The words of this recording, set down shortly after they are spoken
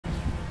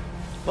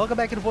Welcome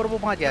back to the Portable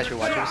Podcast. You're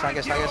watching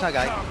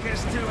Sagai.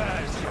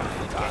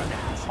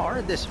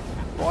 Hardest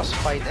boss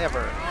fight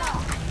ever.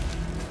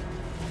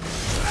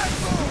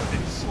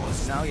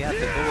 Now you have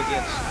to go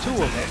against two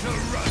of them.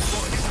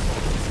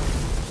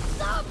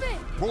 Stop it!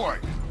 Boy,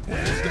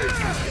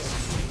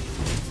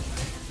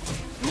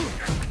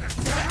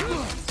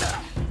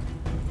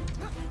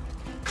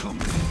 come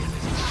Time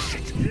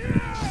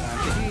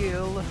to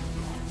heal.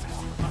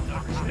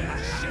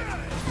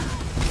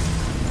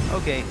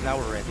 Okay, now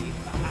we're ready.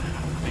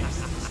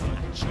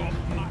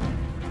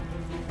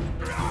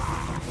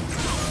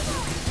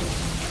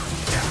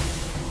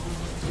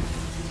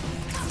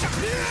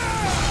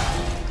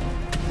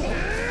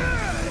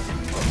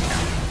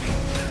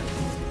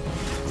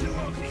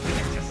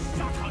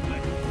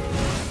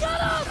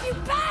 Shut up, you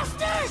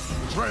bastard!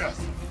 Atreus!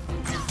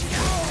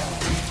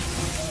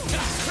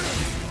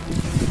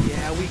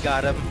 Yeah, we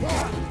got him.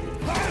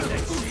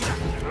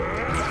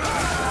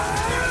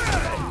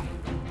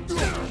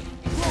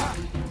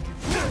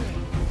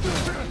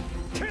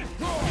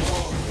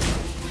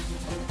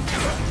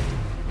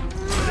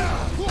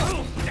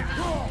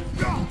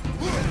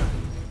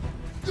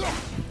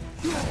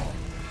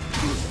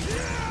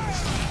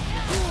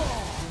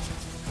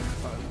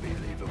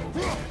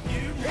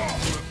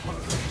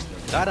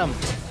 Got him.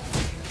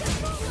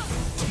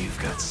 You've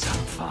got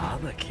some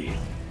father, kid.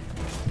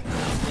 I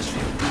almost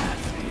feel bad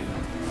for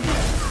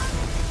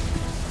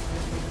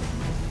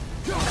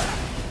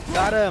you.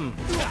 Got him.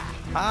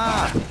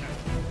 Ah.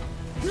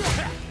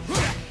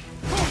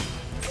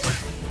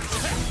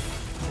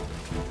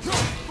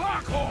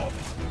 Fuck off!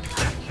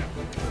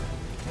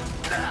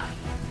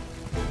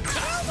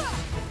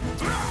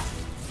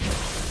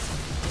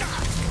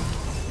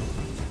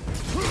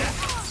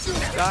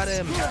 Got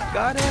him.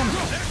 Got him.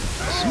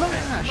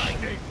 Smash.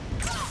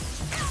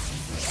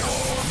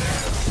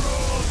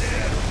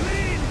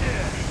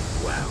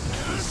 Wow,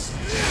 kid.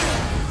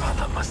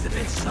 Mother must have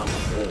been some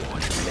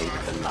whore to play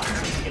with the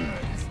likes of him.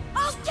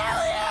 I'll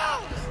kill you!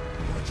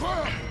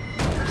 Atreus!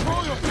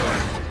 Throw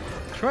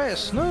yourself!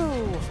 Atreus,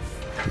 no.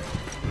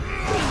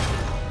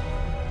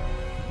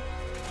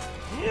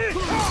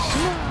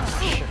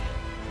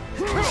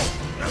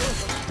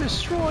 Smash.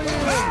 Destroy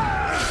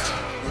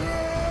him.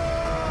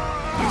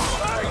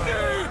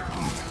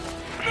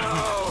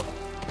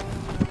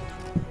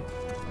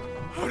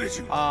 How did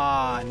you?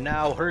 Ah,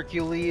 now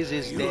Hercules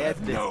is You dead,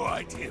 have no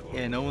idea.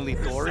 and only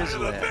Thor is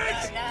Son of a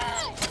left. bitch!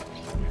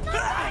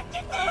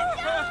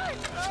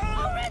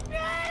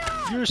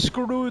 You're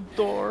screwed,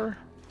 Thor.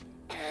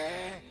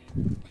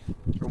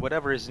 Or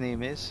whatever his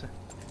name is.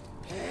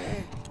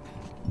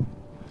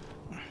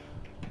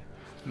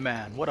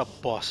 Man, what a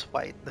boss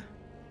fight.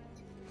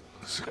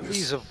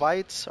 These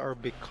fights are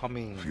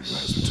becoming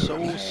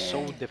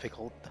so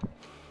difficult.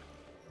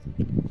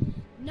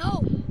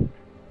 No!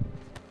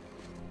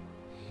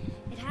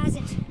 It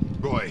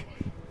hasn't. Boy,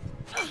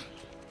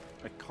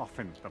 The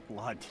coffin, the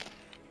blood.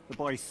 The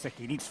boy's sick,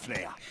 he needs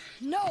Freya.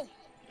 No!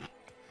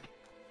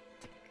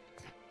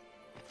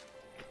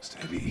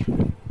 steady.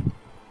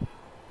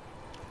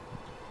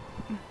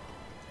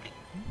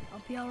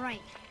 I'll be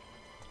alright.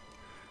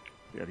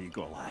 There you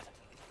go, lad.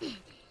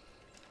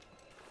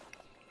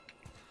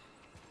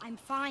 I'm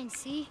fine,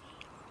 see?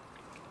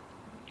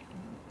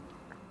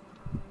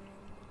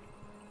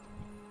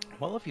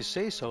 Well, if you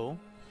say so.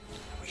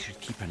 We should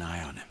keep an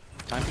eye on him.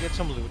 Time to get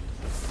some loot.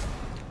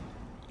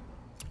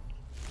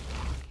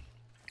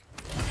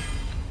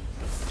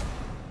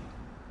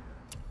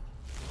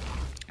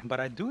 But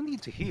I do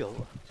need to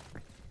heal.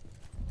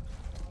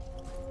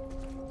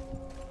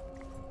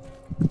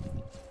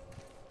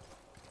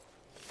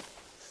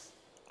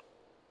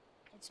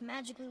 It's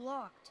magically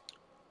locked.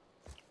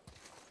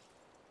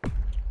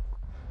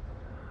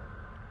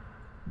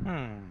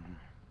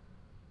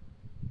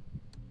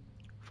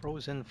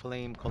 Frozen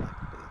flame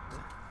collected.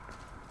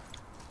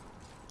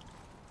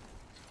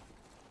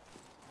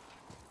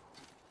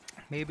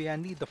 Maybe I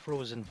need the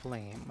frozen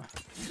flame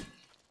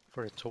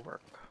for it to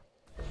work.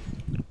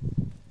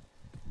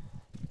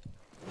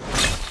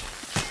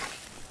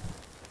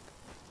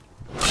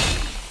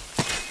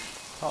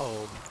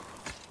 Oh,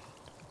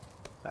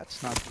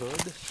 that's not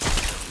good.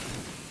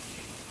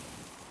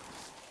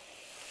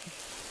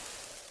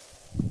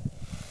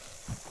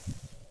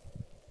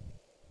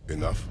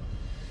 Enough?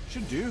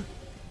 Should do.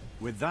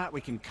 With that,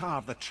 we can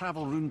carve the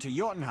travel rune to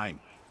Jotunheim.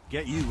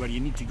 Get you where you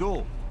need to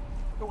go.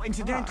 Oh,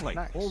 incidentally,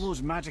 nice. all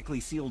those magically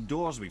sealed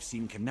doors we've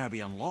seen can now be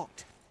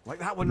unlocked. Like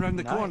that one round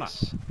the corner.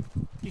 Nice.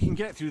 You can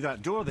get through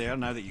that door there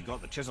now that you've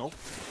got the chisel.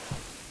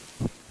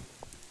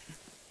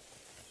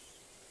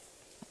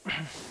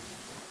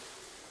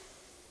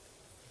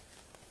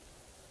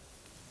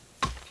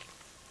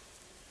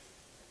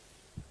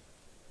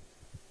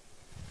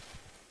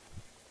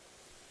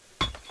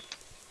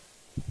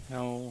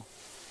 No.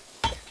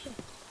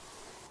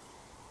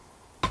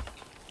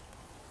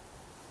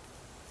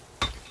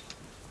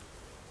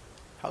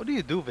 How do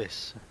you do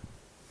this?